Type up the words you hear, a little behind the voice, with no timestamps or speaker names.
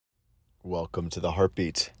Welcome to the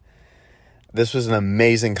Heartbeat. This was an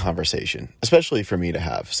amazing conversation, especially for me to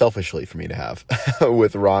have, selfishly for me to have,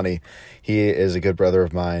 with Ronnie. He is a good brother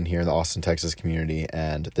of mine here in the Austin, Texas community,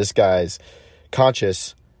 and this guy's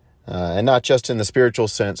conscious, and not just in the spiritual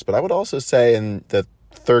sense, but I would also say in the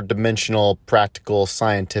third dimensional, practical,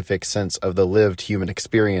 scientific sense of the lived human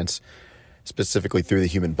experience, specifically through the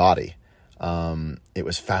human body. It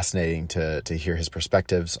was fascinating to hear his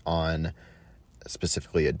perspectives on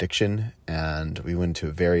specifically addiction, and we went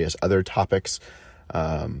into various other topics.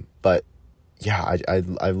 But yeah,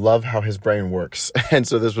 I love how his brain works. And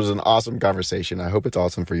so this was an awesome conversation. I hope it's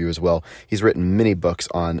awesome for you as well. He's written many books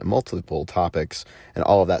on multiple topics, and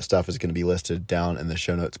all of that stuff is going to be listed down in the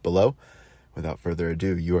show notes below. Without further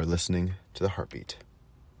ado, you are listening to The Heartbeat.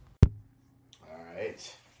 All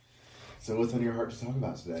right. So what's on your heart to talk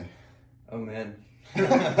about today? Oh, man.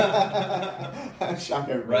 I'm shocked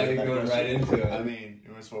everybody. Going right into it. I mean,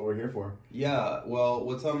 that's what we're here for. Yeah, well,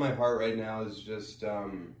 what's on my heart right now is just,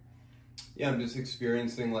 I'm just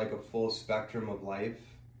experiencing like a full spectrum of life,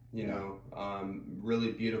 you know,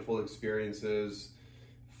 really beautiful experiences,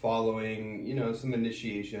 following, some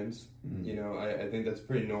initiations. I think that's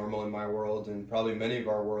pretty normal in my world, and probably many of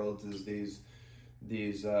our worlds, is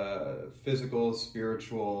these physical,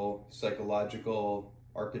 spiritual, psychological,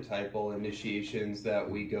 archetypal initiations that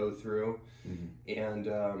we go through. And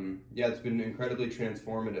it's been incredibly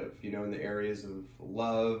transformative, in the areas of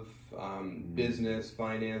love, business,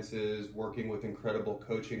 finances, working with incredible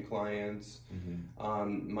coaching clients,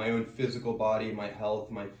 my own physical body, my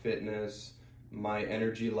health, my fitness, my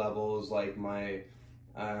energy levels, like my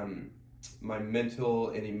mental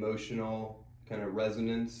and emotional kind of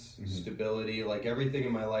resonance, stability, like everything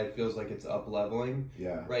in my life feels like it's up leveling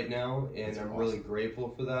right now, and I'm really grateful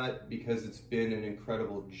for that, because it's been an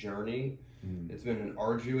incredible journey. It's been an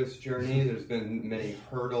arduous journey. There's been many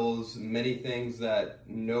hurdles, many things that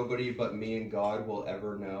nobody but me and God will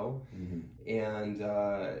ever know. And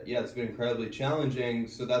it's been incredibly challenging.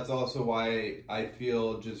 So that's also why I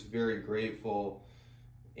feel just very grateful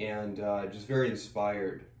and just very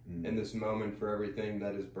inspired in this moment for everything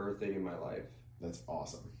that is birthing in my life. That's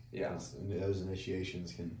awesome. Yeah. Those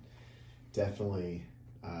initiations can definitely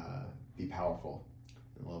be powerful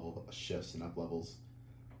in level shifts and up levels.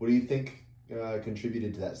 What do you think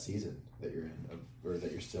contributed to that season that you're in, or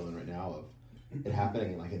that you're still in right now, of it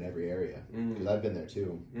happening like in every area? Because I've been there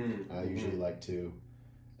too. I usually like to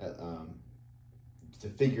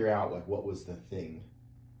figure out like what was the thing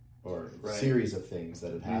or series of things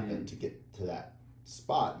that had happened to get to that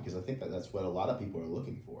spot, because I think that's what a lot of people are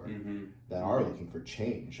looking for, that are looking for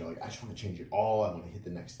change. They're like, I just want to change it all. I want to hit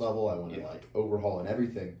the next level. I want to like overhaul and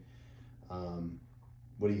everything.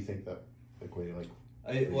 What do you think that equated like?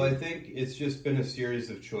 I think it's just been a series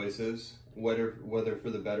of choices, whether for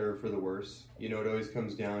the better or for the worse. It always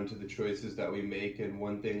comes down to the choices that we make, and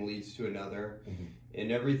one thing leads to another.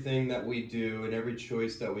 And everything that we do and every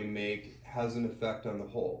choice that we make has an effect on the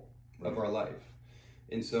whole of our life.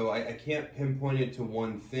 And so I can't pinpoint it to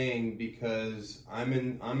one thing, because I'm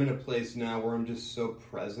in a place now where I'm just so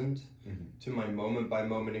present to my moment by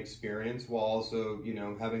moment experience, while also,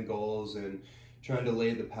 having goals and trying to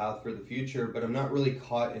lay the path for the future, but I'm not really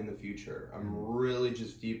caught in the future. I'm really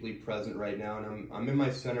just deeply present right now, and I'm in my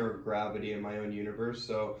center of gravity in my own universe.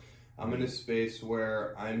 So I'm in a space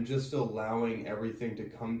where I'm just allowing everything to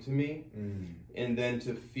come to me, and then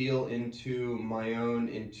to feel into my own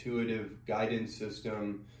intuitive guidance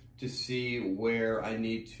system to see where I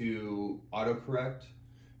need to autocorrect,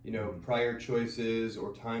 prior choices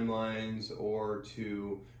or timelines, or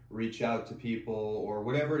to reach out to people, or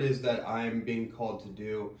whatever it is that I'm being called to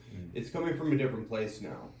do. It's coming from a different place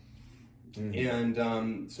now. And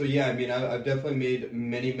I've definitely made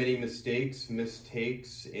many mistakes,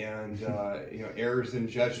 and errors in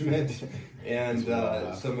judgment, and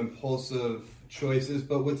some impulsive choices.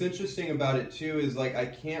 But what's interesting about it too is like I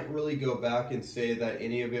can't really go back and say that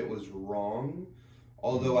any of it was wrong,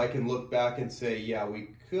 although I can look back and say, yeah, we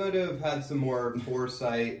could have had some more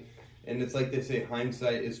foresight. And it's like they say,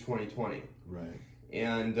 hindsight is 20/20. Right.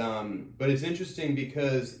 And but it's interesting,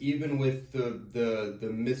 because even with the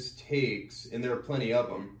mistakes, and there are plenty of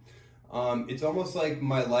them, it's almost like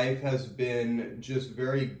my life has been just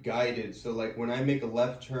very guided. So like when I make a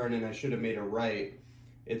left turn and I should have made a right,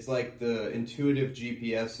 it's like the intuitive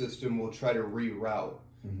GPS system will try to reroute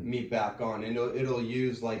me back on, and it'll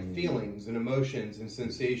use like feelings and emotions and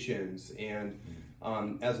sensations and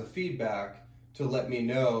as a feedback to let me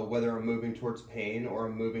know whether I'm moving towards pain or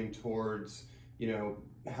I'm moving towards,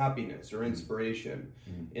 happiness or inspiration.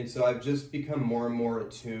 And so I've just become more and more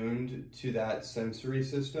attuned to that sensory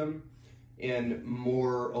system. and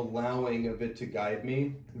more allowing of it to guide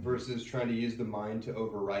me versus trying to use the mind to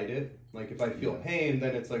override it. Like if I feel pain,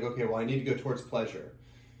 then it's like, okay, well, I need to go towards pleasure.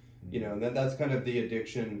 You know, that's kind of the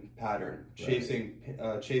addiction pattern,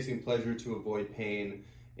 chasing pleasure to avoid pain,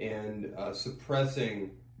 and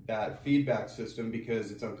suppressing that feedback system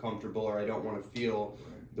because it's uncomfortable or I don't want to feel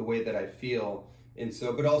the way that I feel. And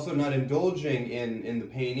so, but also not indulging in the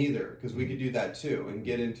pain either, because we could do that too and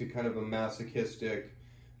get into kind of a masochistic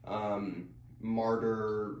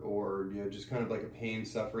martyr, or just kind of like a pain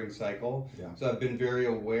suffering cycle. So I've been very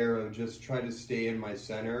aware of just trying to stay in my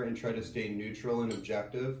center and try to stay neutral and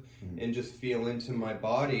objective, and just feel into my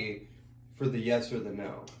body for the yes or the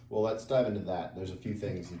no. Well, let's dive into that. There's a few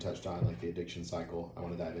things you touched on, like the addiction cycle I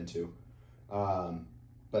want to dive into,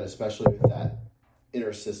 but especially with that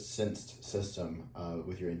inner sensed system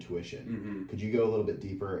with your intuition. Could you go a little bit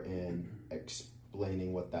deeper in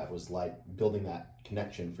explaining what that was like, building that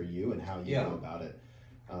connection for you and how you know about it?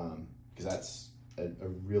 Because that's a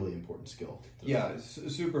really important skill.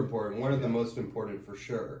 Super important. One of the most important for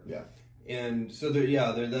sure. And so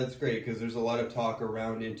that's great, because there's a lot of talk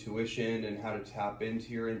around intuition and how to tap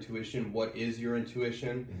into your intuition. What is your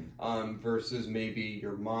intuition versus maybe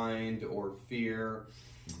your mind or fear?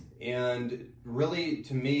 And really,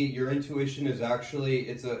 to me, your intuition is actually,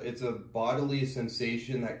 it's a bodily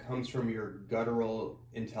sensation that comes from your guttural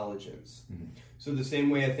intelligence. So the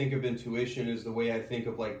same way I think of intuition is the way I think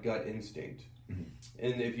of like gut instinct.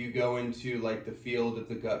 And if you go into like the field of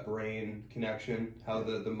the gut-brain connection, how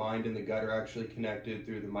the mind and the gut are actually connected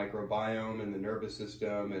through the microbiome and the nervous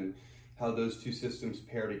system, and how those two systems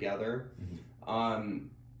pair together,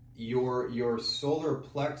 your solar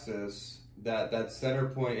plexus, that center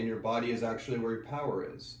point in your body, is actually where your power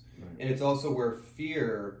is. And it's also where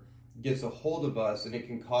fear gets a hold of us, and it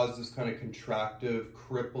can cause this kind of contractive,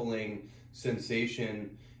 crippling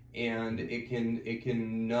sensation, and it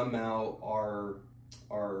can numb out our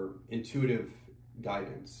intuitive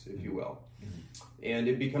guidance, if you will. And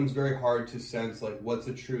it becomes very hard to sense like what's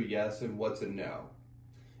a true yes and what's a no.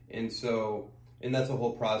 And that's a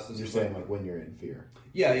whole process. You're saying like when you're in fear.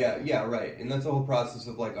 Yeah, right. And that's a whole process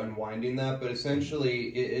of like unwinding that. But essentially,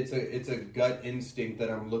 it's a gut instinct that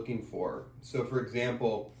I'm looking for. So, for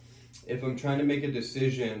example, if I'm trying to make a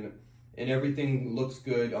decision and everything looks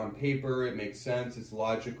good on paper, it makes sense, it's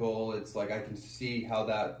logical, it's like I can see how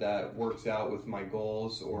that works out with my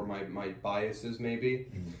goals or my biases maybe.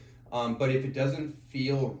 But if it doesn't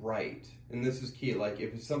feel right, and this is key, like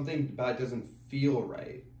if something bad doesn't feel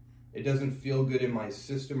right, it doesn't feel good in my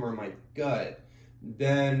system or my gut,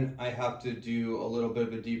 then I have to do a little bit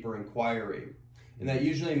of a deeper inquiry. And that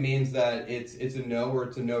usually means that it's a no, or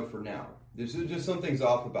it's a no for now. There's just something's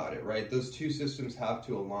off about it, right? Those two systems have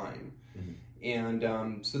to align. And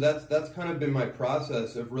so that's kind of been my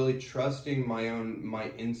process of really trusting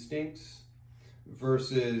my instincts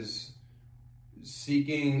versus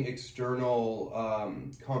seeking external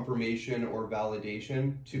confirmation or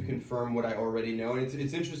validation to confirm what I already know. And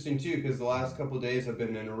it's interesting too, because the last couple of days I've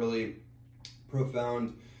been in a really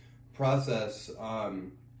profound process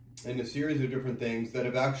in a series of different things that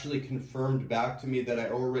have actually confirmed back to me that I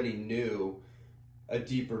already knew a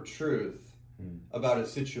deeper truth about a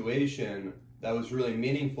situation that was really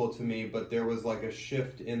meaningful to me, but there was like a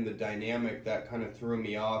shift in the dynamic that kind of threw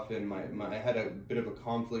me off, and I had a bit of a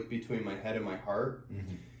conflict between my head and my heart.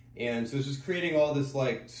 And so it's just creating all this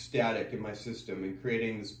like static in my system and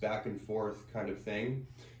creating this back and forth kind of thing.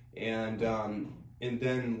 And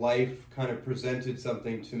then life kind of presented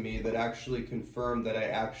something to me that actually confirmed that I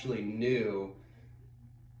actually knew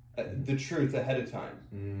the truth ahead of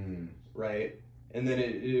time, right? And then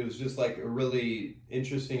it was just like a really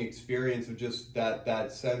interesting experience of just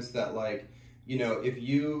that sense that like, we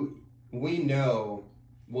know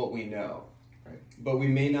what we know, right? But we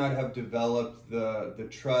may not have developed the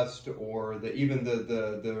trust or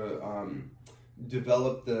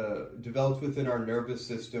developed within our nervous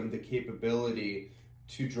system the capability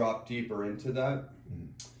to drop deeper into that.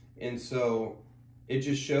 And so it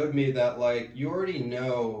just showed me that like you already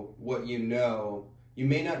know what you know. You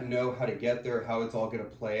may not know how to get there, how it's all going to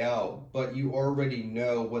play out, but you already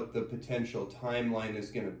know what the potential timeline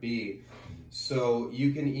is going to be. So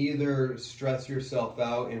you can either stress yourself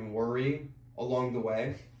out and worry along the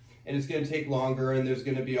way, and it's going to take longer, and there's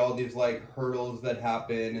going to be all these like hurdles that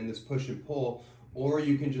happen and this push and pull, or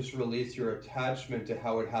you can just release your attachment to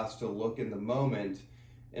how it has to look in the moment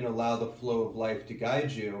and allow the flow of life to guide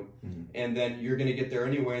you. And then you're going to get there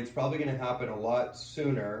anyway. It's probably going to happen a lot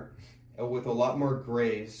sooner, with a lot more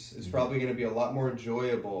grace. It's probably going to be a lot more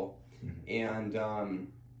enjoyable. And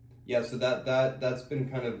so that's been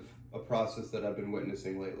kind of a process that I've been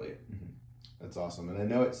witnessing lately. That's awesome. And I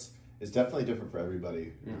know it's definitely different for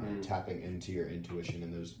everybody, tapping into your intuition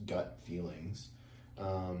and those gut feelings.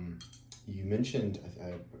 You mentioned,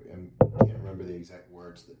 I can't remember the exact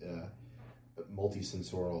words,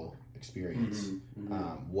 multisensorial experience.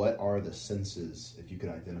 What are the senses, if you could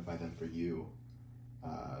identify them for you,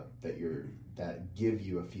 that give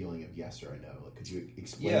you a feeling of yes or a no? Like, could you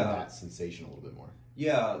explain that sensation a little bit more?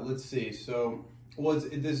 Yeah, let's see. So,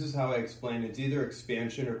 this is how I explain it. It's either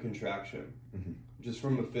expansion or contraction, just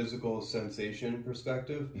from a physical sensation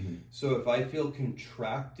perspective. So if I feel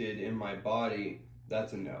contracted in my body,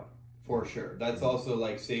 that's a no, for sure. That's also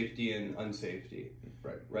like safety and unsafety.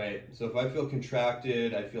 Right. So if I feel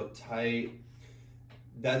contracted, I feel tight,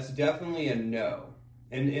 that's definitely a no.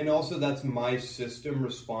 And also that's my system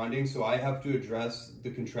responding, so I have to address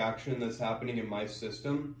the contraction that's happening in my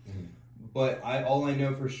system. But all I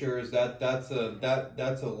know for sure is that's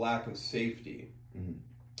a lack of safety.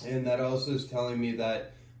 And that also is telling me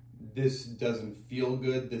that this doesn't feel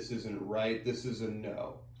good, this isn't right, this is a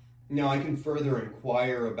no. Now I can further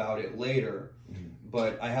inquire about it later,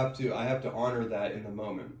 but I have to honor that in the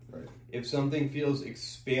moment. If something feels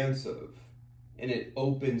expansive and it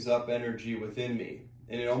opens up energy within me,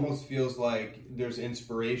 and it almost feels like there's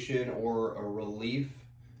inspiration or a relief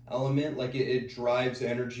element, like it drives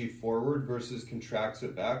energy forward versus contracts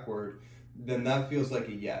it backward, then that feels like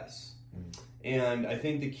a yes. And I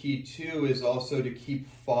think the key too is also to keep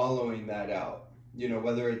following that out.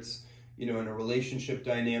 Whether it's, in a relationship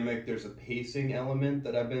dynamic, there's a pacing element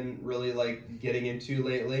that I've been really like getting into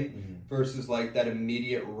lately, versus like that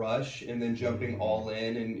immediate rush and then jumping all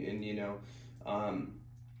in and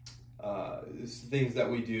things that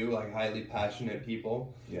we do, like highly passionate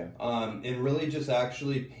people. And really just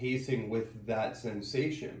actually pacing with that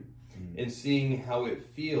sensation and seeing how it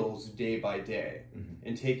feels day by day,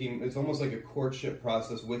 and it's almost like a courtship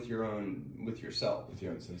process with yourself, with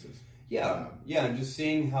your own senses. And just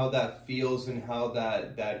seeing how that feels and how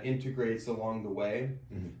that integrates along the way.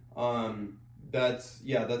 That's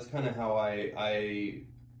kind of how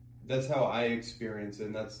that's how I experience it,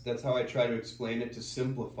 and that's how I try to explain it, to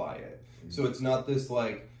simplify it. So it's not this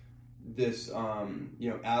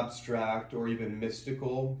abstract or even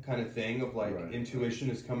mystical kind of thing of like intuition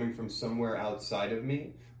is coming from somewhere outside of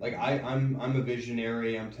me. Like I'm a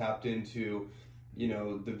visionary. I'm tapped into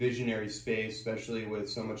the visionary space, especially with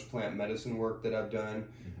so much plant medicine work that I've done.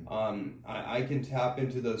 I can tap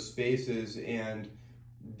into those spaces, and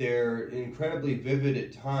they're incredibly vivid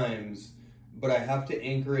at times, but I have to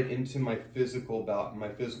anchor it into my physical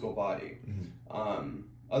body.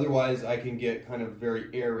 Otherwise, I can get kind of very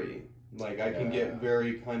airy. Like I can get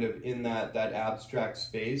very kind of in that abstract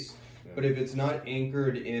space. But if it's not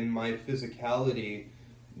anchored in my physicality,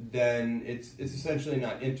 then it's essentially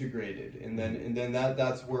not integrated. And then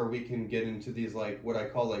that's where we can get into these like what I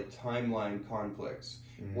call like timeline conflicts,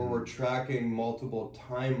 where we're tracking multiple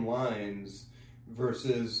timelines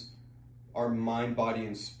versus our mind, body,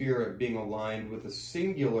 and spirit being aligned with a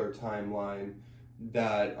singular timeline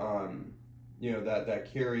that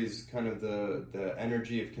that carries kind of the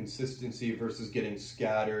energy of consistency versus getting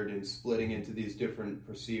scattered and splitting into these different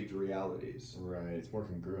perceived realities. Right, it's more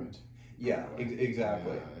congruent.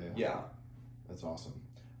 Exactly. Yeah. That's awesome.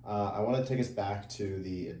 I want to take us back to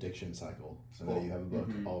the addiction cycle. So now you have a book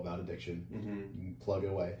all about addiction. You can plug it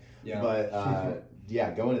away. But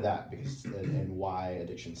go into that, because and why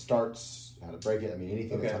addiction starts, how to break it. I mean,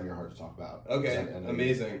 anything that's on your heart to talk about.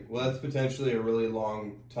 Amazing. Well, that's potentially a really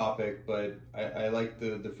long topic, but I like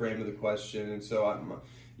the frame of the question. And so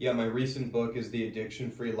my recent book is The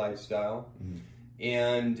Addiction-Free Lifestyle.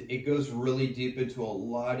 And it goes really deep into a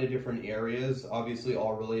lot of different areas, obviously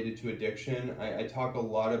all related to addiction. I talk a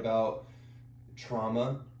lot about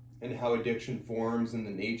trauma and how addiction forms and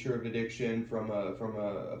the nature of addiction from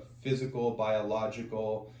a physical,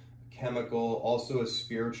 biological, chemical, also a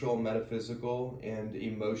spiritual, metaphysical, and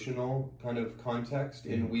emotional kind of context,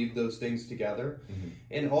 and weave those things together.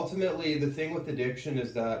 And ultimately, the thing with addiction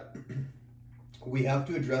is that we have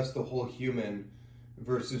to address the whole human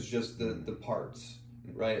versus just the parts,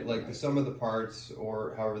 right? Like the sum of the parts,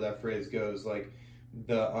 or however that phrase goes, like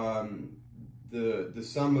the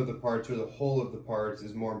sum of the parts or the whole of the parts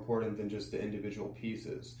is more important than just the individual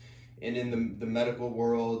pieces. And in the medical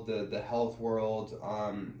world, the health world,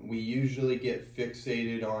 we usually get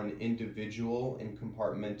fixated on individual and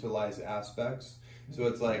compartmentalized aspects. So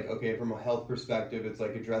it's like, okay, from a health perspective, it's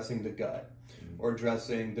like addressing the gut, or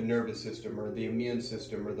addressing the nervous system, or the immune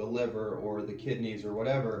system, or the liver, or the kidneys, or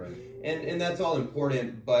whatever. And that's all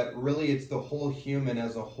important, but really it's the whole human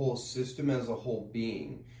as a whole system, as a whole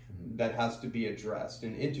being, that has to be addressed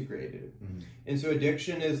and integrated. And so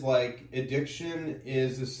addiction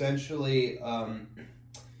is essentially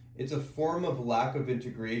it's a form of lack of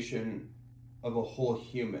integration of a whole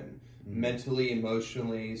human, mentally,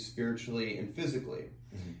 emotionally, spiritually, and physically.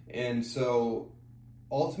 And so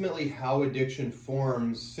ultimately how addiction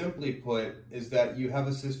forms, simply put, is that you have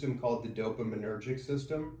a system called the dopaminergic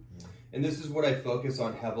system. And this is what I focus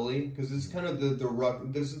on heavily, because this is kind of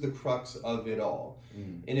this is the crux of it all.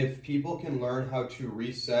 And if people can learn how to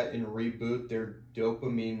reset and reboot their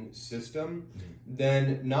dopamine system,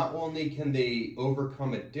 then not only can they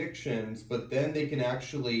overcome addictions, but then they can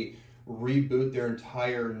actually reboot their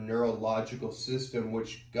entire neurological system,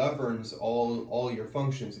 which governs all your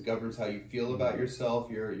functions. It governs how you feel about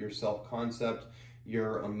yourself, your self-concept,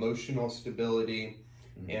 your emotional stability,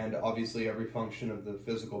 and obviously every function of the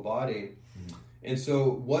physical body. And so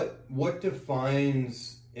what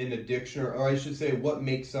defines an addiction, or I should say what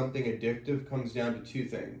makes something addictive, comes down to two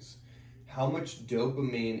things: how much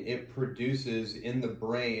dopamine it produces in the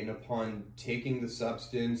brain upon taking the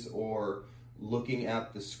substance or looking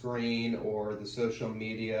at the screen or the social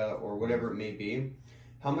media or whatever it may be.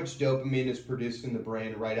 How much dopamine is produced in the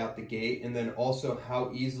brain right out the gate, and then also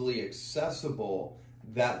how easily accessible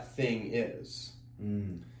that thing is.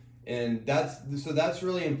 And that's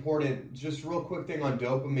really important. Just real quick thing on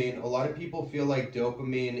dopamine. A lot of people feel like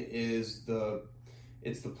dopamine is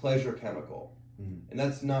it's the pleasure chemical. And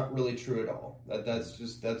that's not really true at all.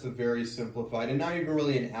 That's a very simplified and not even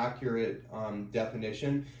really an accurate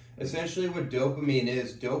definition. Essentially what dopamine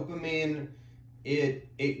is,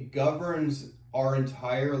 it governs our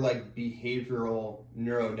entire behavioral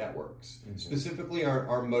neural networks, specifically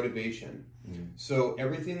our motivation. So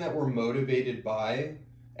everything that we're motivated by,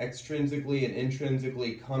 extrinsically and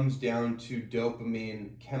intrinsically, comes down to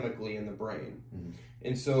dopamine chemically in the brain.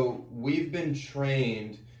 And so we've been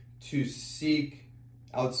trained to seek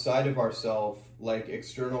outside of ourselves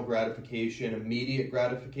external gratification, immediate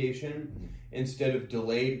gratification, instead of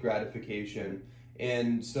delayed gratification.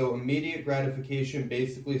 And so immediate gratification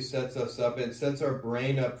basically sets us up, it sets our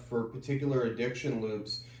brain up for particular addiction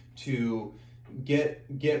loops to get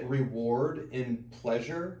reward and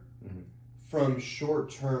pleasure from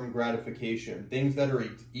short-term gratification, things that are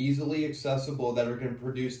easily accessible, that are going to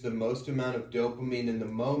produce the most amount of dopamine in the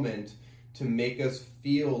moment to make us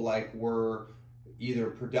feel like we're either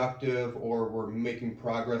productive or we're making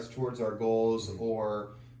progress towards our goals,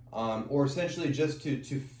 or essentially just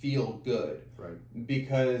to feel good. Right.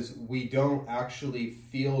 Because we don't actually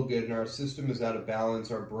feel good, and our system is out of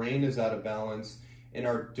balance, our brain is out of balance, and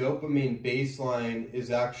our dopamine baseline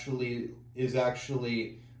is actually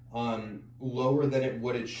lower than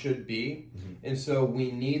what it should be. And so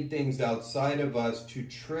we need things outside of us to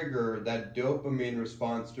trigger that dopamine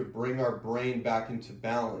response to bring our brain back into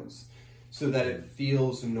balance so that it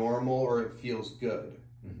feels normal or it feels good.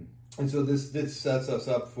 And so this sets us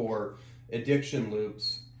up for addiction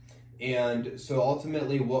loops. And so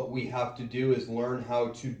ultimately what we have to do is learn how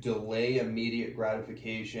to delay immediate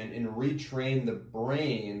gratification and retrain the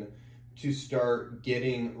brain to start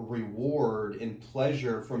getting reward and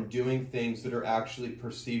pleasure from doing things that are actually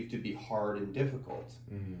perceived to be hard and difficult.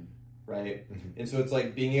 Right? And so it's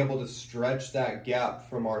like being able to stretch that gap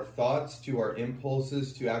from our thoughts to our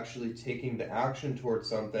impulses to actually taking the action towards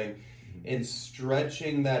something, and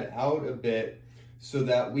stretching that out a bit so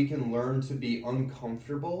that we can learn to be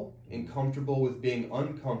uncomfortable and comfortable with being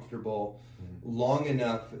uncomfortable long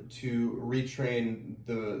enough to retrain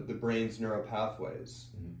the brain's neural pathways.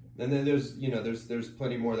 And then there's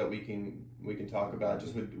plenty more that we can talk about.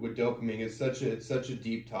 Just with dopamine, it's such a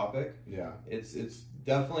deep topic. Yeah, it's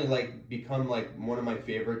definitely become one of my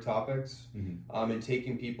favorite topics. And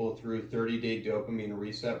taking people through 30-day dopamine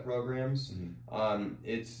reset programs,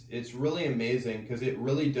 it's really amazing because it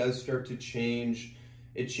really does start to change.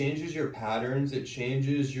 It changes your patterns. It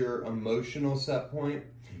changes your emotional set point.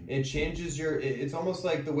 It changes it's almost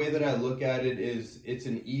like, the way that I look at it is, it's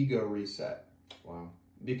an ego reset. Wow.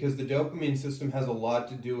 Because the dopamine system has a lot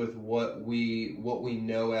to do with what we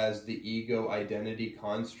know as the ego identity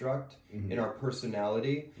construct in our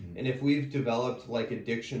personality. And if we've developed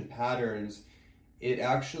addiction patterns, it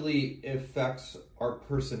actually affects our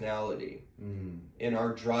personality and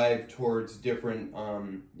our drive towards different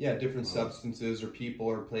substances or people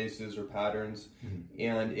or places or patterns.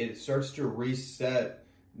 And it starts to reset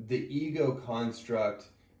the ego construct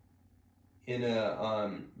in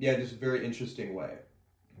a just very interesting way.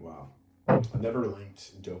 Wow. I've never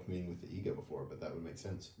linked dopamine with the ego before, but that would make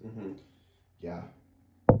sense. Yeah.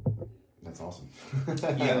 That's awesome.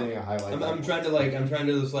 Yeah. Highlight I'm trying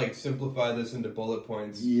to just like simplify this into bullet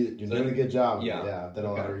points. You're doing a good job. Yeah. I've done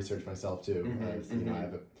a lot of research myself too. Mm-hmm. You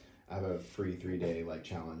know, I have a free 3-day like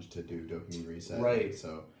challenge to do dopamine reset. Right.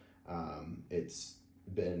 So it's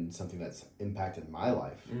been something that's impacted my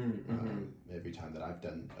life. Every time that I've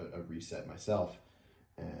done a reset myself.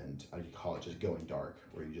 And I call it just going dark,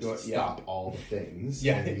 where you just stop all the things.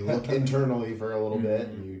 And you look internally for a little bit,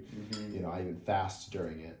 and you know, I even fast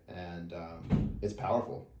during it, and it's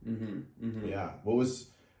powerful. Yeah.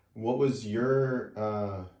 What was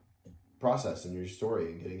your process and your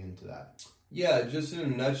story in getting into that? Yeah, just in a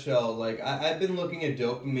nutshell, like I've been looking at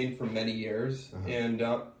dopamine for many years, and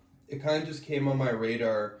it kind of just came on my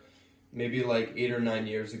radar maybe like 8 or 9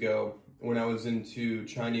 years ago when I was into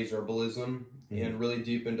Chinese herbalism. And really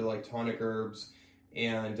deep into like tonic herbs,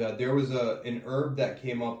 and there was an herb that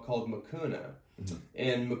came up called mucuna,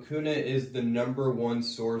 and mucuna is the #1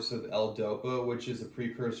 source of L-dopa, which is a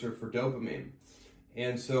precursor for dopamine.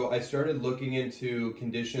 And so I started looking into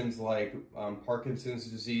conditions like Parkinson's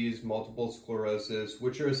disease, multiple sclerosis,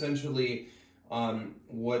 which are essentially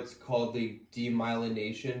what's called the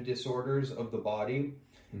demyelination disorders of the body.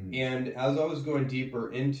 And as I was going deeper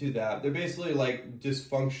into that, they're basically like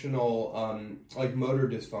dysfunctional, like motor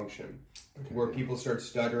dysfunction, where people start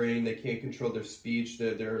stuttering, they can't control their speech,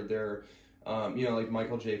 they're you know, like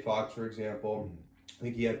Michael J. Fox, for example, I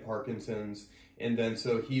think he had Parkinson's, and then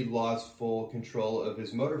so he lost full control of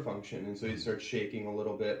his motor function, and so he starts shaking a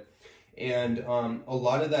little bit. And a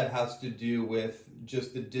lot of that has to do with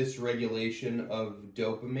just the dysregulation of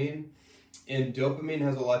dopamine. And dopamine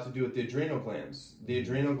has a lot to do with the adrenal glands. The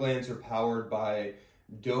adrenal glands are powered by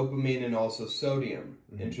dopamine and also sodium,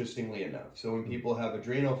 interestingly enough. So when people have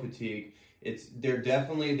adrenal fatigue, there's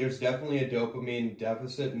definitely a dopamine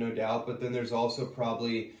deficit, no doubt, but then there's also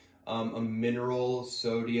probably a mineral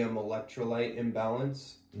sodium electrolyte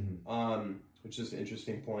imbalance, which is an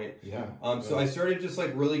interesting point. So I started just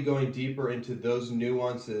like really going deeper into those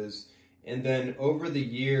nuances. And then over the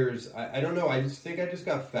years, I don't know, I just think I just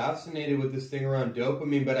got fascinated with this thing around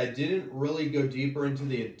dopamine, but I didn't really go deeper into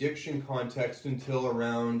the addiction context until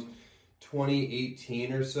around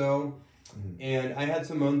 2018 or so. And I had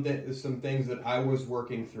some things that I was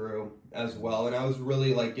working through as well. And I was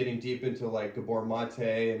really like getting deep into like Gabor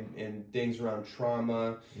Mate and things around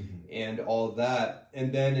trauma and all of that.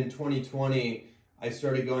 And then in 2020, I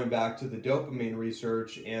started going back to the dopamine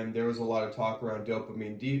research, and there was a lot of talk around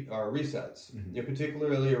dopamine resets, you know,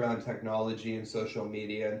 particularly around technology and social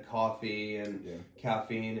media and coffee and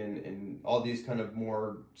caffeine and all these kind of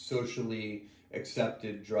more socially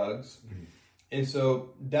accepted drugs. And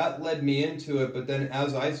so that led me into it, but then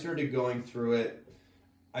as I started going through it,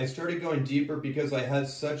 I started going deeper because I had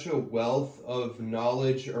such a wealth of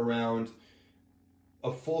knowledge around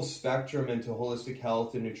a full spectrum into holistic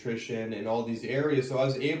health and nutrition and all these areas. So I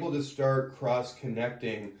was able to start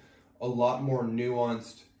cross-connecting a lot more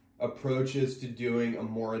nuanced approaches to doing a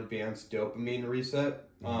more advanced dopamine reset.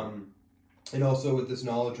 And also with this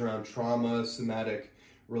knowledge around trauma, somatic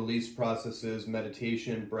release processes,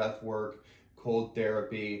 meditation, breath work, cold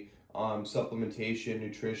therapy, supplementation,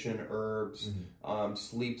 nutrition, herbs,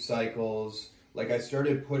 sleep cycles. Like I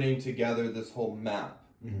started putting together this whole map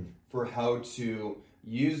for how to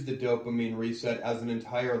use the dopamine reset as an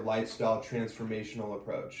entire lifestyle transformational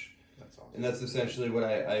approach. That's awesome. And that's essentially what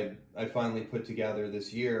I finally put together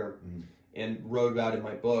this year and wrote about in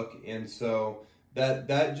my book. And so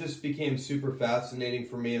that just became super fascinating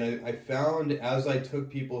for me. And I found as I took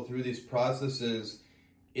people through these processes,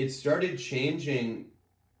 it started changing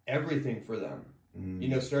everything for them. You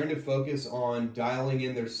know, starting to focus on dialing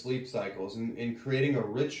in their sleep cycles and creating a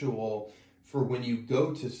ritual for when you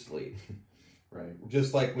go to sleep. Right.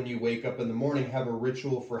 Just like when you wake up in the morning, have a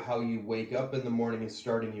ritual for how you wake up in the morning and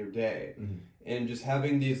starting your day. And just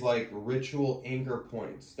having these like ritual anchor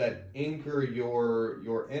points that anchor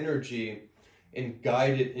your energy and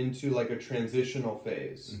guide it into like a transitional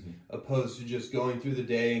phase, opposed to just going through the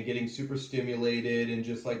day and getting super stimulated and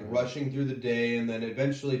just like rushing through the day and then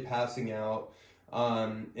eventually passing out,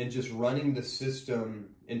 and just running the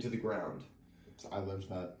system into the ground. I lived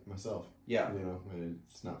that myself. Yeah. You know,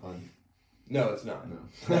 it's not fun. No, it's not. No,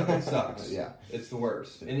 it sucks. It's the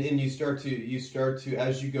worst. And you start to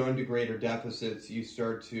as you go into greater deficits, you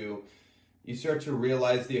start to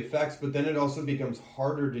realize the effects, but then it also becomes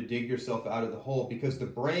harder to dig yourself out of the hole because the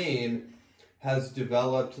brain has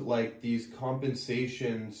developed like these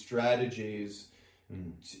compensation strategies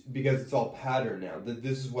because it's all pattern now.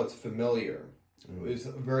 This is what's familiar. It's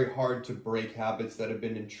very hard to break habits that have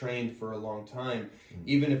been entrained for a long time,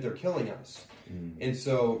 even if they're killing us. And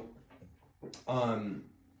so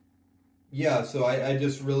Yeah, so I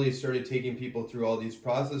just really started taking people through all these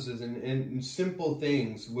processes, and simple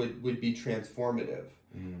things would be transformative.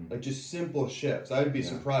 Like just simple shifts. I would be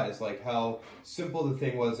surprised like how simple the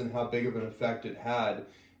thing was and how big of an effect it had.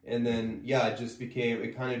 And then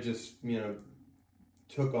it kind of just,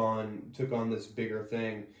 took on this bigger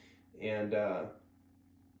thing. And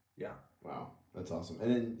Wow, that's awesome.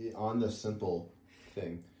 And then on the simple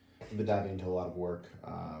thing, I've been diving into a lot of work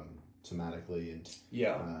somatically and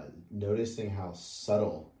noticing how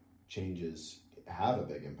subtle changes have a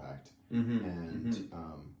big impact. And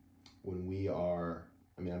when we are,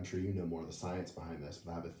 I mean, I'm sure you know more of the science behind this,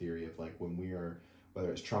 but I have a theory of like when we are,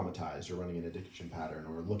 whether it's traumatized or running an addiction pattern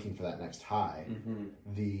or looking for that next high,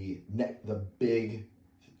 the big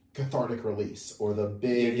cathartic release or the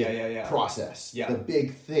big process, the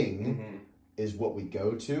big thing is what we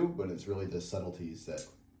go to, but it's really the subtleties that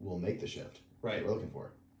will make the shift that we're looking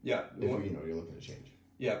for. Yeah. If you're looking to change.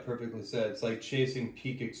 Yeah, perfectly said. It's like chasing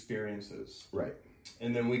peak experiences. Right.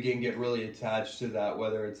 And then we can get really attached to that,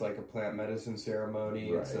 whether it's like a plant medicine ceremony,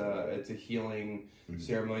 it's a healing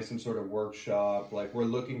ceremony, some sort of workshop. Like we're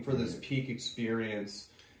looking for this peak experience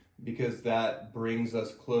because that brings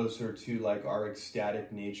us closer to like our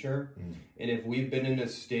ecstatic nature. And if we've been in a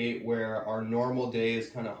state where our normal day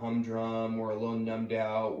is kind of humdrum, we're a little numbed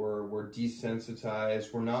out, we're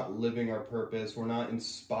desensitized, we're not living our purpose, we're not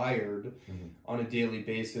inspired on a daily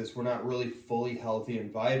basis, we're not really fully healthy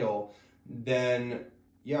and vital, then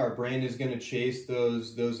our brain is going to chase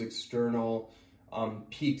those external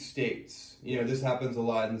peak states. This happens a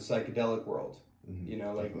lot in the psychedelic world.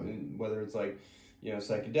 Whether it's like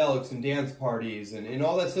psychedelics and dance parties and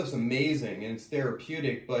all that stuff's amazing and it's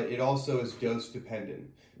therapeutic, but it also is dose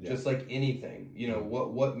dependent. Just like anything,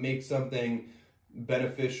 what makes something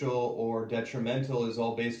beneficial or detrimental is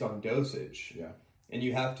all based on dosage. And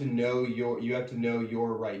you have to know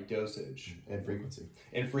your right dosage and frequency.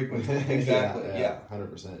 Exactly.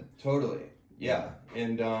 100%. Totally. Yeah.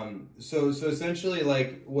 And so essentially,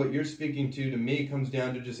 like what you're speaking to me comes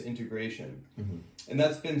down to just integration, and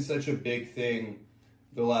that's been such a big thing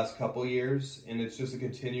the last couple years, and it's just a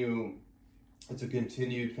continued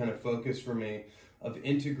kind of focus for me of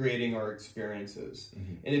integrating our experiences,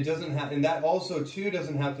 and it doesn't have, and that also too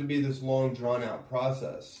doesn't have to be this long drawn out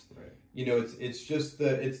process. It's just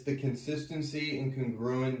the consistency and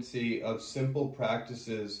congruency of simple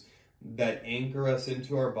practices that anchor us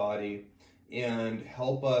into our body and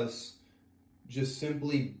help us just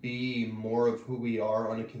simply be more of who we are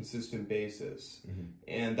on a consistent basis.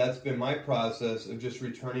 And that's been my process of just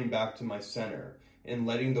returning back to my center and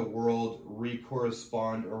letting the world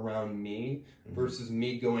re-correspond around me versus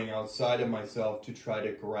me going outside of myself to try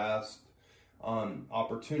to grasp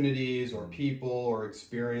opportunities or people or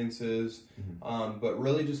experiences, but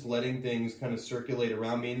really just letting things kind of circulate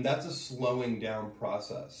around me. And that's a slowing down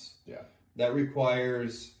process. That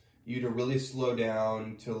requires you to really slow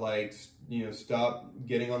down, to stop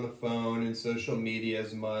getting on the phone and social media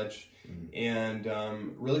as much, and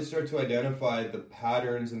really start to identify the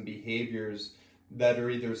patterns and behaviors that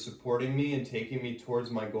are either supporting me and taking me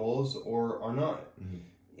towards my goals or are not.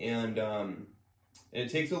 And it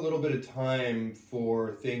takes a little bit of time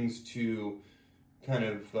for things to kind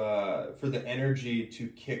of, for the energy to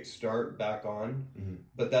kickstart back on,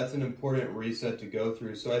 but that's an important reset to go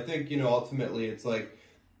through. So I think, ultimately it's like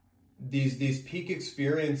these peak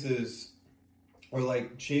experiences or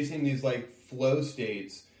like chasing these like flow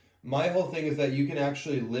states. My whole thing is that you can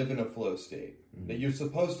actually live in a flow state, that you're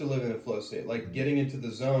supposed to live in a flow state, like getting into the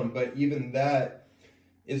zone, but even that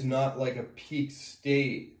is not like a peak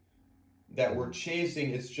state that we're chasing.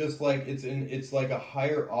 It's just like it's like a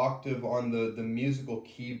higher octave on the musical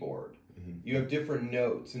keyboard. You have different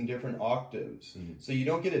notes and different octaves, so you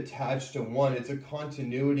don't get attached to one. It's a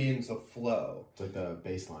continuity and it's a flow. It's like the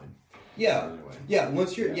bass line.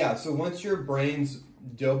 So once your brain's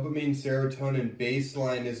dopamine, serotonin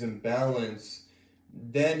baseline is in balance,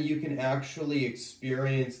 then you can actually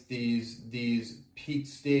experience these peak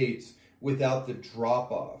states without the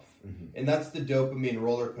drop off, and that's the dopamine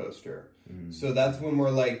roller coaster. So that's when we're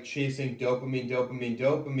like chasing dopamine,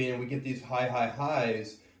 and we get these high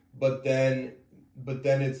highs, but then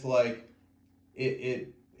it's like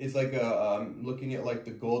it's like a looking at like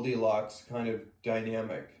the Goldilocks kind of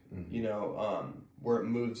dynamic, where it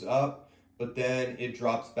moves up, but then it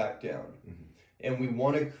drops back down. And we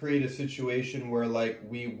want to create a situation where like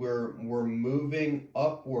we're moving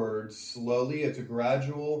upwards slowly. It's a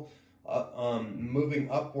gradual moving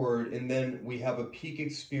upward, and then we have a peak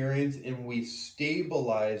experience and we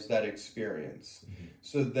stabilize that experience.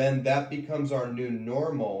 So then that becomes our new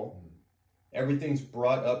normal. Everything's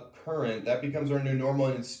brought up current, that becomes our new normal,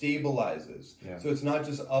 and it stabilizes. Yeah. So it's not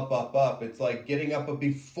just up, up, up. It's like getting up, but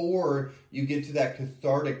before you get to that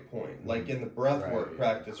cathartic point, like in the breath work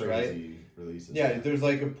practice, Crazy releases. Yeah, there's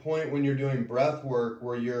like a point when you're doing breath work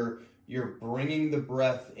where you're bringing the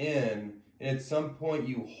breath in, and at some point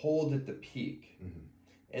you hold at the peak.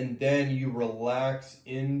 And then you relax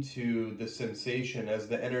into the sensation as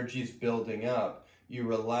the energy's building up. You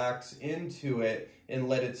relax into it and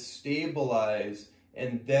let it stabilize.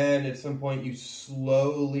 And then at some point you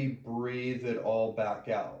slowly breathe it all back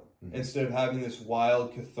out. Instead of having this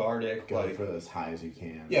wild cathartic, go for as high as you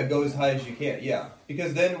can. Yeah, go as high as you can. Yeah,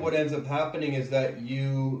 because then what ends up happening is that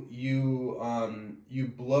you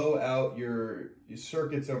blow out your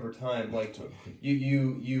circuits over time. Like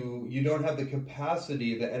you don't have the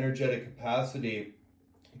capacity, the energetic capacity,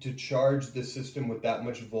 to charge the system with that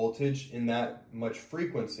much voltage in that much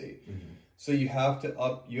frequency. So you have to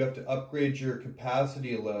upgrade your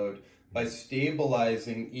capacity load by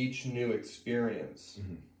stabilizing each new experience.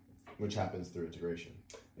 Which happens through integration.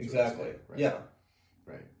 Exactly. Right? Yeah.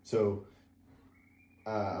 Right. So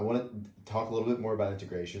I want to talk a little bit more about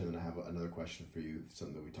integration, and then I have another question for you,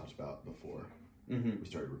 something that we talked about before we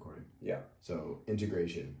started recording. Yeah. So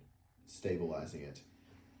integration, stabilizing it.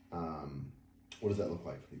 What does that look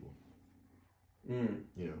like for people? You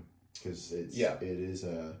know, because it is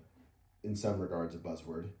in some regards a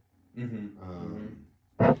buzzword.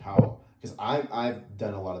 How? Because I've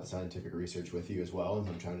done a lot of the scientific research with you as well, and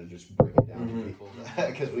I'm trying to just break it down to people,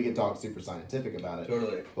 because we can talk super scientific about it.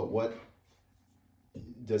 Totally. But what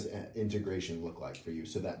does integration look like for you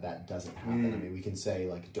so that doesn't happen? I mean, we can say,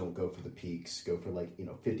 like, don't go for the peaks, go for, like,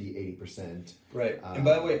 50-80%. Right. And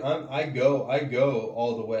by the way, I go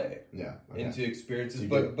all the way into experiences.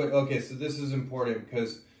 But okay, so this is important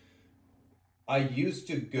because I used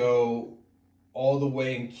to go all the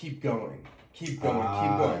way and keep going. Keep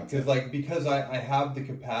going. Because I have the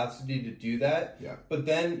capacity to do that. Yeah. But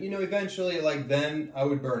then, eventually, then I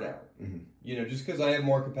would burn out. Just because I have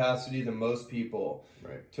more capacity than most people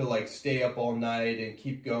to, stay up all night and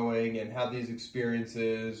keep going and have these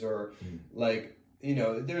experiences, or,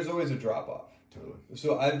 there's always a drop-off. Totally.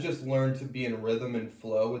 So I've just learned to be in rhythm and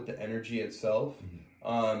flow with the energy itself.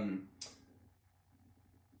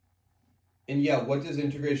 And yeah, what does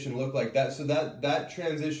integration look like? That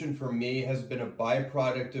transition for me has been a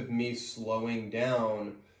byproduct of me slowing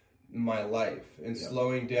down my life and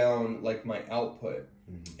slowing down my output.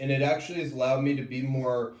 And it actually has allowed me to be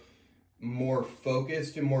more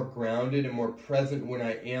focused and more grounded and more present when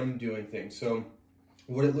I am doing things. So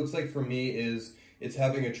what it looks like for me is it's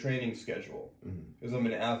having a training schedule, because I'm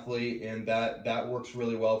an athlete, and that works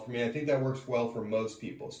really well for me. I think that works well for most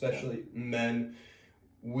people, especially men.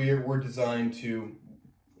 We're designed to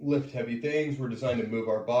lift heavy things. We're designed to move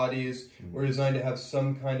our bodies. We're designed to have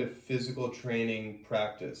some kind of physical training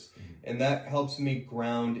practice. And that helps me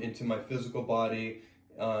ground into my physical body.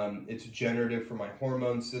 It's generative for my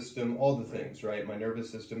hormone system, all the things, right? My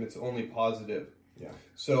nervous system, it's only positive. Yeah.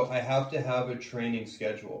 So I have to have a training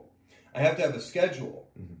schedule. I have to have a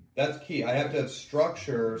schedule. That's key. I have to have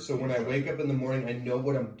structure, so when I wake up in the morning, I know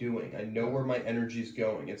what I'm doing. I know where my energy's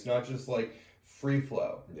going. It's not just free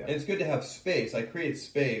flow. Yeah. And it's good to have space. I create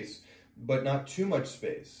space, but not too much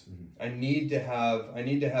space. I need to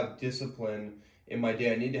have discipline in my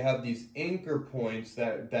day. I need to have these anchor points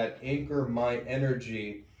that anchor my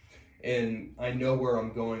energy, and I know where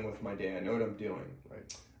I'm going with my day. I know what I'm doing.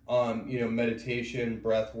 Right. Meditation,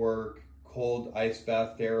 breath work, cold ice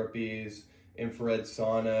bath therapies, infrared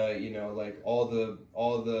sauna, all the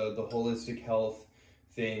holistic health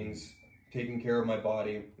things, taking care of my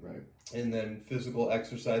body. Right. And then physical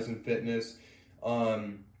exercise and fitness.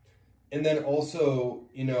 And then also,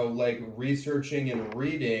 researching and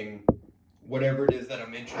reading whatever it is that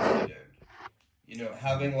I'm interested in.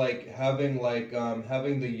 Having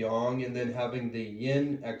the yang and then having the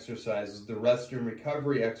yin exercises, the rest and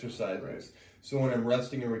recovery exercises. Right. So when I'm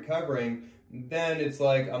resting and recovering, then it's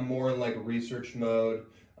I'm more in research mode.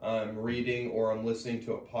 I'm reading or I'm listening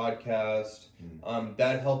to a podcast.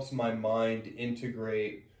 That helps my mind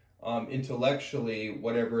integrate intellectually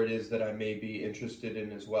whatever it is that I may be interested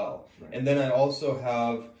in as well. Right. And then I also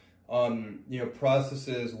have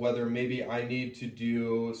processes, whether maybe I need to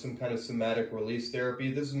do some kind of somatic release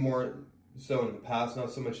therapy. This is more so in the past,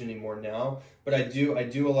 not so much anymore now, but I do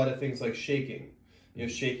a lot of things like shaking,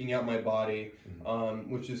 shaking out my body,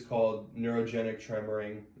 which is called neurogenic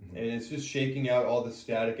tremoring. And it's just shaking out all the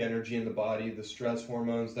static energy in the body, the stress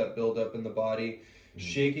hormones that build up in the body,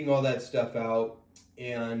 shaking all that stuff out,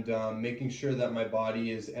 and making sure that my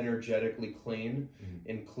body is energetically clean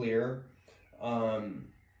and clear.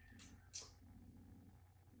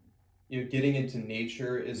 getting into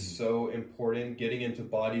nature is so important. Getting into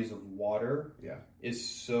bodies of water is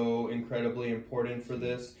so incredibly important for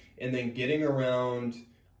this. And then getting around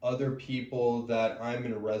other people that I'm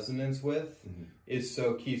in resonance with is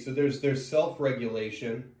so key. So there's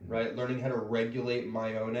self-regulation, right? Learning how to regulate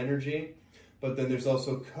my own energy. But then there's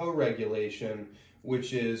also co-regulation,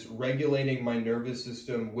 which is regulating my nervous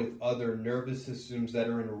system with other nervous systems that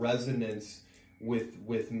are in resonance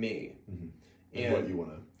with me. And what you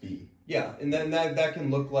want to be. Yeah, and then that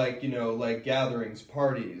can look like, like gatherings,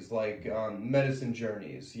 parties, like medicine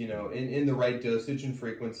journeys, in the right dosage and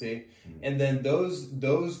frequency. And then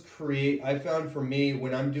those create, I found for me,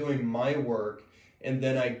 when I'm doing my work and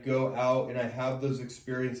then I go out and I have those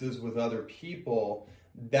experiences with other people,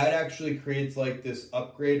 that actually creates like this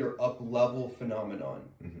upgrade or up level phenomenon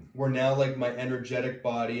where now like my energetic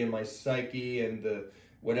body and my psyche and the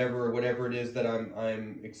whatever it is that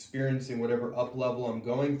I'm experiencing, whatever up level I'm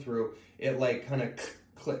going through, it like kind of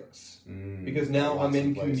clicks because now I'm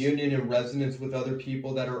in communion and resonance with other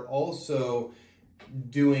people that are also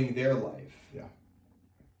doing their life.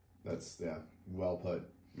 That's well put.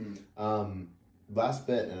 Last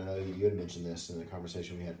bit, and I know you had mentioned this in the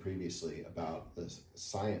conversation we had previously about the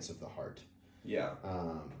science of the heart. You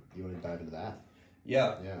want to dive into that?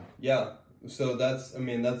 Yeah. So that's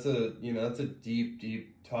a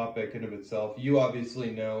deep topic in of itself. You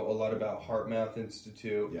obviously know a lot about Heart Math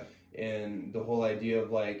Institute and the whole idea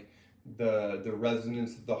of like the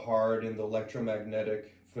resonance of the heart and the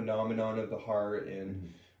electromagnetic phenomenon of the heart,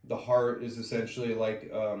 and the heart is essentially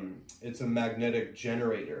like it's a magnetic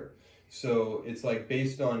generator. So it's like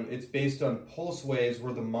based on pulse waves,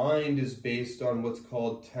 where the mind is based on what's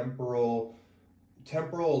called temporal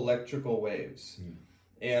electrical waves.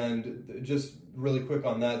 And just really quick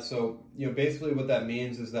on that. So, basically what that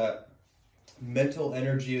means is that mental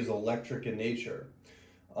energy is electric in nature,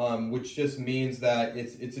 which just means that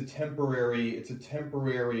it's a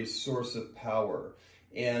temporary source of power.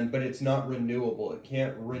 But it's not renewable. It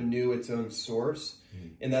can't renew its own source.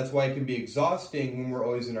 And that's why it can be exhausting when we're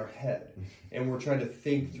always in our head and we're trying to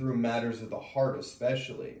think through matters of the heart,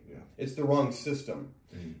 especially. It's the wrong system.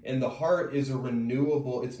 And the heart is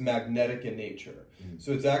it's magnetic in nature.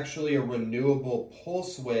 So it's actually a renewable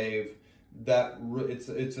pulse wave that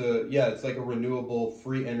it's like a renewable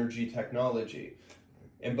free energy technology.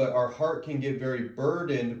 But our heart can get very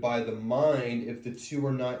burdened by the mind if the two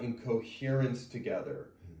are not in coherence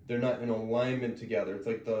together. They're not in alignment together. It's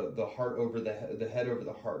like the heart over the head over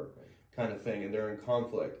the heart kind of thing, and they're in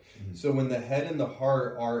conflict. So when the head and the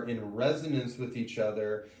heart are in resonance with each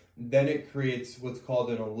other, then it creates what's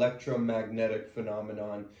called an electromagnetic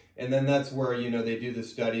phenomenon. And then that's where, they do the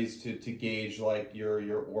studies to gauge like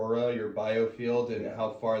your aura, your biofield, and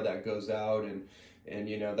how far that goes out. And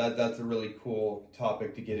that's a really cool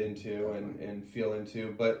topic to get into and feel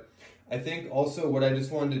into. But I think also what I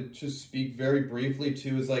just wanted to just speak very briefly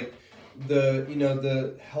to is like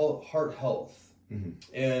the heart health.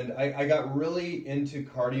 And I got really into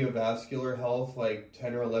cardiovascular health like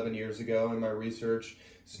 10 or 11 years ago in my research,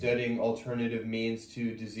 studying alternative means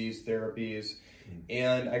to disease therapies.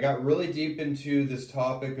 And I got really deep into this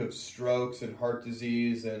topic of strokes and heart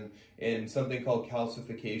disease and something called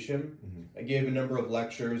calcification. I gave a number of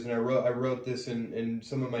lectures, and I wrote this in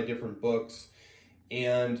some of my different books.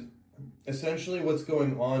 And essentially what's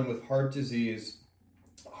going on with heart disease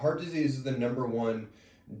is the number one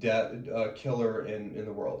killer in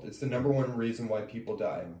the world. It's the number one reason why people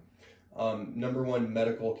die. Number one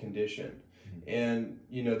medical condition. And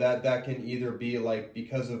that can either be like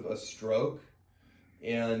because of a stroke,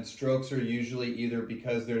 and strokes are usually either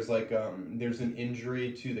because there's an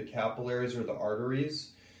injury to the capillaries or the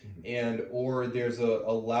arteries, or there's a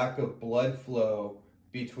lack of blood flow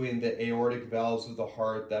between the aortic valves of the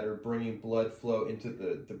heart that are bringing blood flow into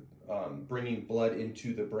bringing blood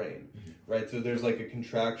into the brain, right? So there's like a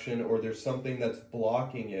contraction, or there's something that's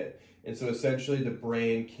blocking it, and so essentially the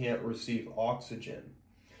brain can't receive oxygen.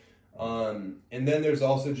 And then there's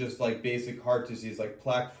also just like basic heart disease, like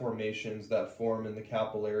plaque formations that form in the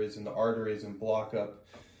capillaries and the arteries and block up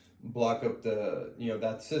the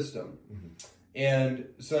that system. And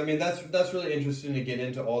so that's really interesting to get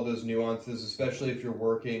into all those nuances, especially if you're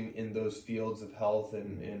working in those fields of health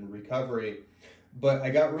and recovery. But I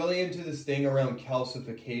got really into this thing around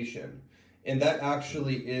calcification, and that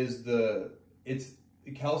actually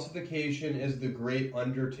calcification is the great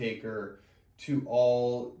undertaker to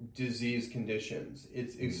all disease conditions.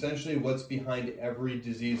 It's essentially what's behind every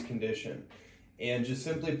disease condition. And just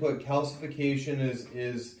simply put, calcification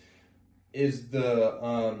is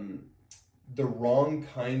the wrong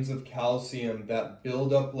kinds of calcium that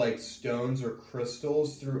build up like stones or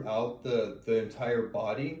crystals throughout the entire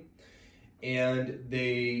body. And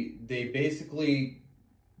they basically,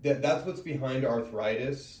 that's what's behind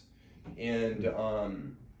arthritis and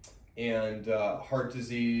heart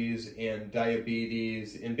disease and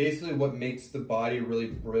diabetes, and basically what makes the body really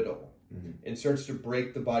brittle and starts to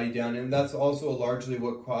break the body down. And that's also largely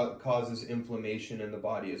what causes inflammation in the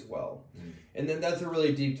body as well. And then that's a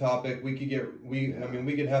really deep topic. We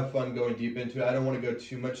could have fun going deep into it. I don't want to go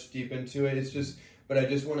too much deep into it. But I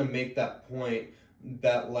just want to make that point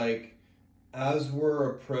that, like, as we're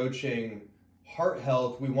approaching heart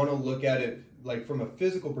health, we want to look at it like from a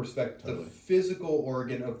physical perspective, totally. The physical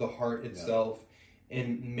organ of the heart itself,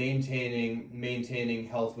 and maintaining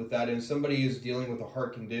health with that. And if somebody is dealing with a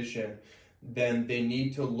heart condition, then they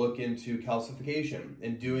need to look into calcification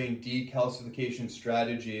and doing decalcification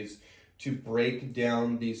strategies to break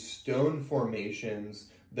down these stone formations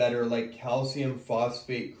that are like calcium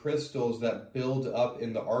phosphate crystals that build up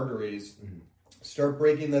in the arteries. Start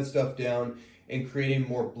breaking that stuff down and creating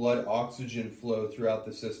more blood oxygen flow throughout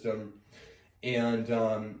the system. And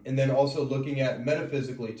then also looking at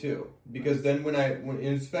metaphysically too, because then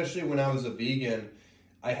especially when I was a vegan,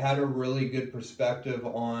 I had a really good perspective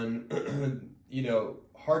on,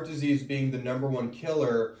 heart disease being the number one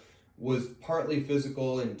killer was partly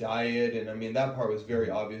physical and diet. And I mean, that part was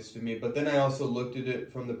very obvious to me. But then I also looked at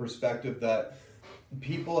it from the perspective that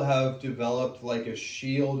people have developed like a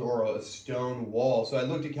shield or a stone wall. So I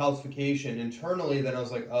looked at calcification internally, then I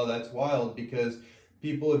was like, oh, that's wild, because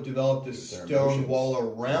people have developed a stone wall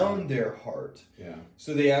around their heart. Yeah.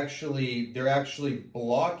 So they're actually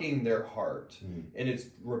blocking their heart, and it's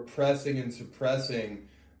repressing and suppressing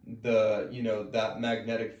that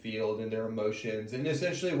magnetic field and their emotions. And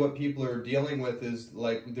essentially what people are dealing with is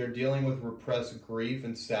like they're dealing with repressed grief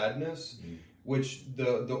and sadness, which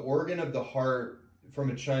the organ of the heart from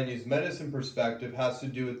a Chinese medicine perspective has to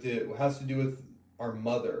do with our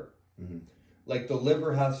mother. Like the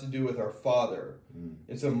liver has to do with our father.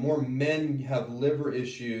 And so more men have liver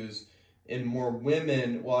issues and more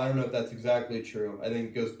women, well, I don't know if that's exactly true. I think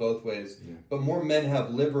it goes both ways. Yeah. But more men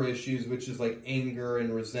have liver issues, which is like anger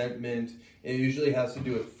and resentment. It usually has to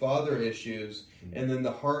do with father issues. And then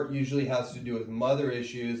the heart usually has to do with mother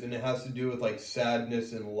issues, and it has to do with like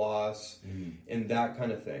sadness and loss and that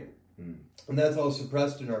kind of thing. And that's all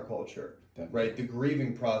suppressed in our culture, right? The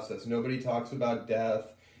grieving process. Nobody talks about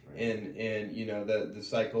death. And the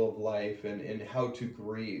cycle of life and how to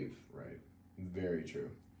grieve. Right. Very true.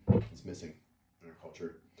 It's missing in our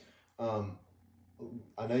culture.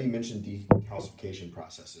 I know you mentioned decalcification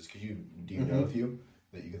processes. Do you know a few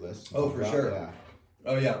that you could list? Oh, for sure. Yeah.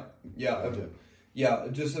 Oh, yeah. Yeah. Yeah,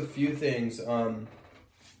 just a few things. Well,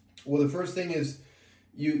 the first thing is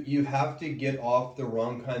you have to get off the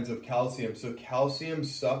wrong kinds of calcium. So calcium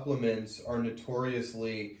supplements are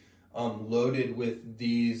notoriously loaded with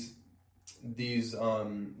these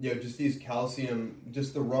calcium,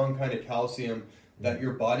 just the wrong kind of calcium that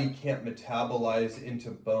your body can't metabolize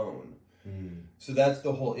into bone. So that's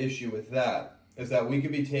the whole issue with that, is that we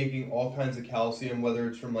could be taking all kinds of calcium, whether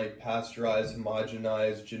it's from like pasteurized,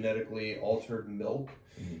 homogenized, genetically altered milk,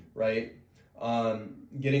 right?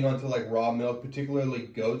 Getting onto like raw milk, particularly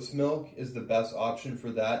goat's milk, is the best option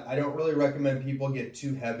for that. I don't really recommend people get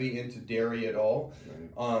too heavy into dairy at all,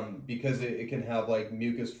 because it can have like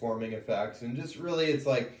mucus forming effects, and just really it's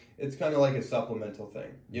kind of like a supplemental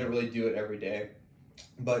thing. You don't really do it every day.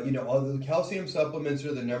 But all the calcium supplements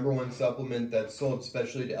are the number one supplement that's sold,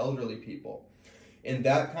 especially to elderly people. And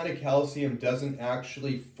that kind of calcium doesn't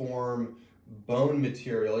actually form bone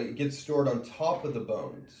material. It gets stored on top of the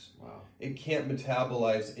bones. Wow. It can't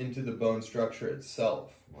metabolize into the bone structure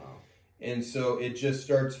itself. Wow. And so it just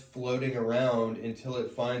starts floating around until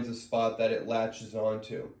it finds a spot that it latches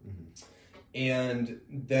onto. And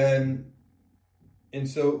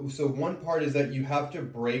so one part is that you have to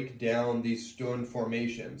break down these stone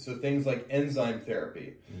formations. So things like enzyme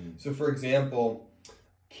therapy. So for example,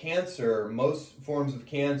 cancer, most forms of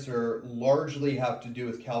cancer largely have to do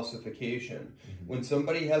with calcification. When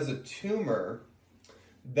somebody has a tumor,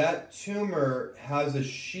 that tumor has a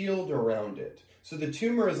shield around it. So the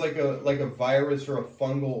tumor is like a virus or a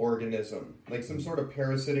fungal organism, like some sort of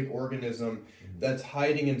parasitic organism that's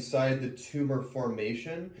hiding inside the tumor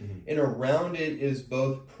formation. And around it is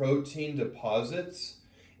both protein deposits,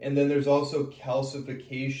 and then there's also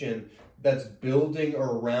calcification that's building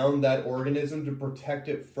around that organism to protect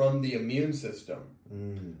it from the immune system.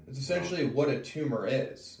 It's essentially what a tumor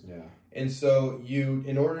is. Yeah. And so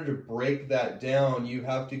in order to break that down, you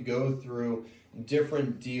have to go through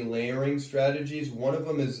different delayering strategies. One of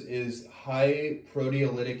them is high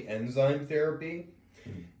proteolytic enzyme therapy.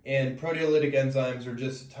 And proteolytic enzymes are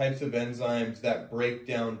just types of enzymes that break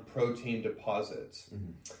down protein deposits.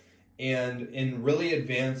 And in really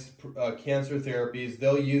advanced cancer therapies,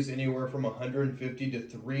 they'll use anywhere from 150 to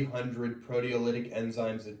 300 proteolytic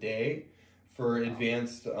enzymes a day for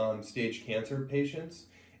advanced stage cancer patients.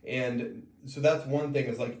 And so that's one thing,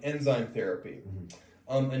 is like enzyme therapy.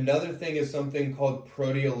 Another thing is something called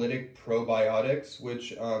proteolytic probiotics,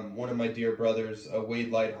 which one of my dear brothers,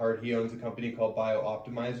 Wade Lightheart, he owns a company called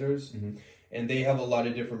BioOptimizers, and they have a lot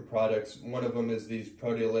of different products. One of them is these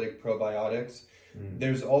proteolytic probiotics.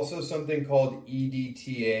 There's also something called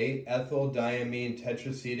EDTA, ethyl diamine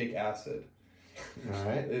tetracetic acid. All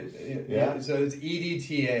right. So it's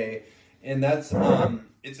EDTA, and that's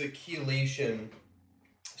it's a chelation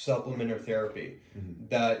supplement or therapy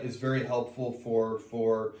that is very helpful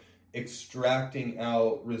for extracting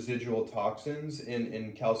out residual toxins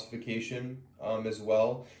in calcification as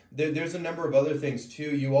well. There's a number of other things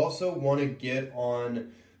too. You also want to get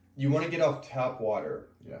off tap water.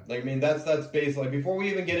 Like, I mean, that's basically, like, before we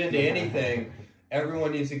even get into anything,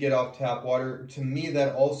 everyone needs to get off tap water. To me,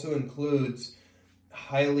 that also includes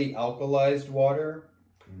highly alkalized water.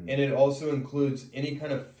 And it also includes any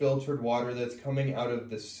kind of filtered water that's coming out of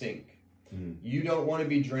the sink. You don't want to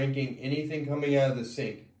be drinking anything coming out of the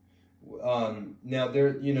sink. Now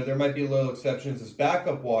there might be little exceptions as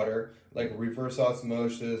backup water, like reverse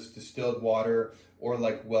osmosis, distilled water, or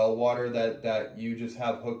like well water that you just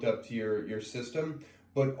have hooked up to your system.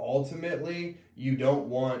 But ultimately, you don't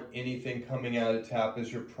want anything coming out of tap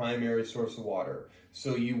as your primary source of water.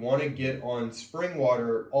 So you want to get on spring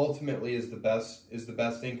water. Ultimately, is the best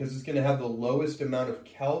thing, because it's going to have the lowest amount of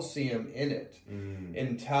calcium in it.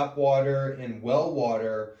 And tap water and well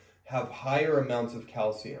water have higher amounts of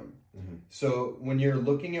calcium. So when you're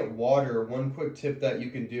looking at water, one quick tip that you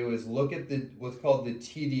can do is look at what's called the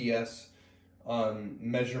TDS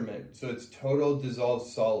measurement. So it's total dissolved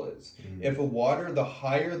solids. If a water, the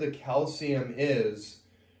higher the calcium is,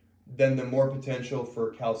 then the more potential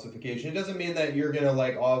for calcification. It doesn't mean that you're gonna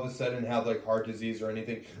like all of a sudden have like heart disease or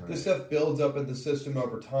anything. This stuff builds up in the system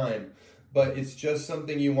over time, but it's just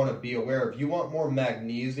something you want to be aware of. You want more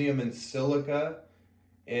magnesium and silica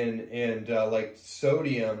and like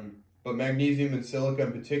sodium, but magnesium and silica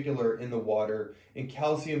in particular in the water, and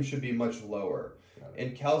calcium should be much lower.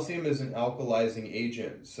 And calcium is an alkalizing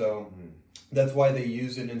agent, so that's why they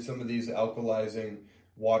use it in some of these alkalizing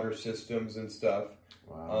water systems and stuff.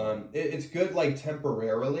 It's good like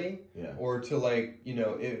temporarily, or to like,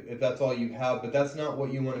 if that's all you have, but that's not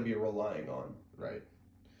what you want to be relying on. Right.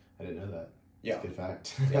 I didn't know that. Yeah. Good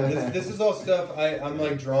fact. This is all stuff I'm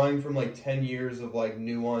like drawing from like 10 years of like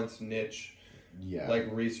nuanced niche like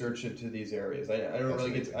research into these areas. I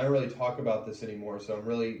don't really talk about this anymore, so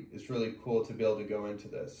it's really cool to be able to go into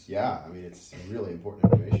this. Yeah, I mean, it's really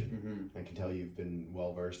important information. I can tell you've been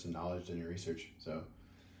well versed and knowledge in your research, so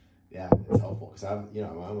yeah, it's helpful, because I'm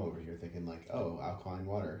over here thinking like, oh, alkaline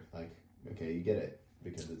water, like, okay, you get it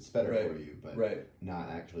because it's better for you, but not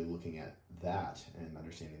actually looking at that and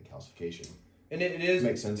understanding calcification. And it is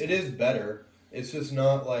makes sense. It is better. It's just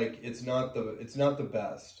not like it's not the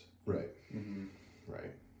best. Right.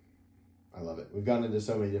 Right. I love it. We've gone into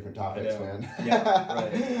so many different topics, man. Yeah,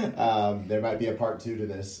 right. There might be a part 2 to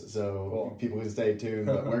this, so people can stay tuned.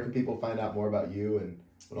 But where can people find out more about you and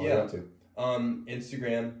what all you're up to?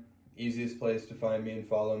 Instagram, easiest place to find me and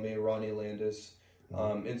follow me, Ronnie Landis.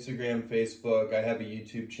 Instagram, Facebook. I have a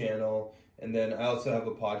YouTube channel. And then I also have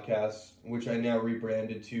a podcast, which I now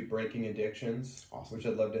rebranded to Breaking Addictions, which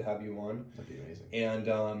I'd love to have you on. That'd be amazing. And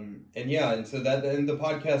so the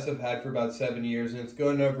podcast I've had for about 7 years, and it's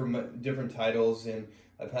going over different titles, and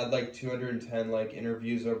I've had like 210 like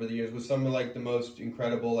interviews over the years with some of like the most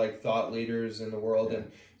incredible like thought leaders in the world,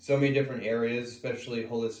 in so many different areas, especially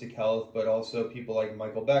holistic health, but also people like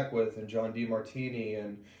Michael Beckwith and John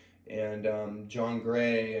DeMartini and John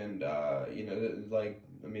Gray and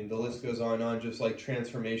the list goes on, just like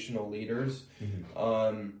transformational leaders.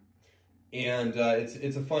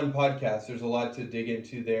 It's a fun podcast. There's a lot to dig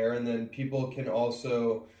into there. And then people can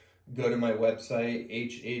also go to my website,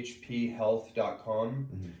 hhphealth.com.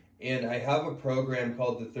 And I have a program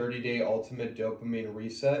called the 30-Day Ultimate Dopamine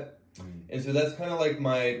Reset. And so that's kind of like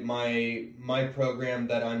my program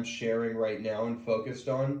that I'm sharing right now and focused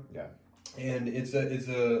on. And it's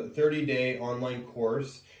a 30-day online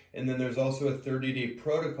course. And then there's also a 30-day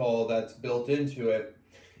protocol that's built into it.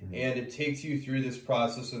 And it takes you through this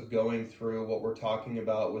process of going through what we're talking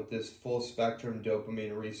about with this full spectrum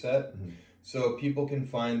dopamine reset. So people can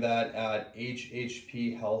find that at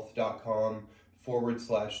hhphealth.com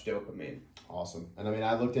 /dopamine. Awesome. And I mean,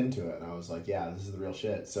 I looked into it and I was like, yeah, this is the real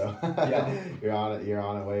shit. So Yeah. you're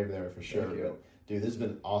on a wave there for sure. Thank you. But, dude, this has been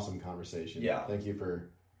an awesome conversation. Yeah. Thank you for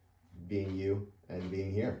being you and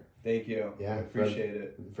being here. Thank you. Yeah. I appreciate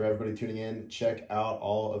it. For everybody tuning in, check out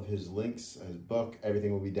all of his links, his book.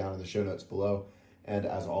 Everything will be down in the show notes below. And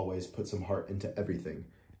as always, put some heart into everything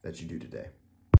that you do today.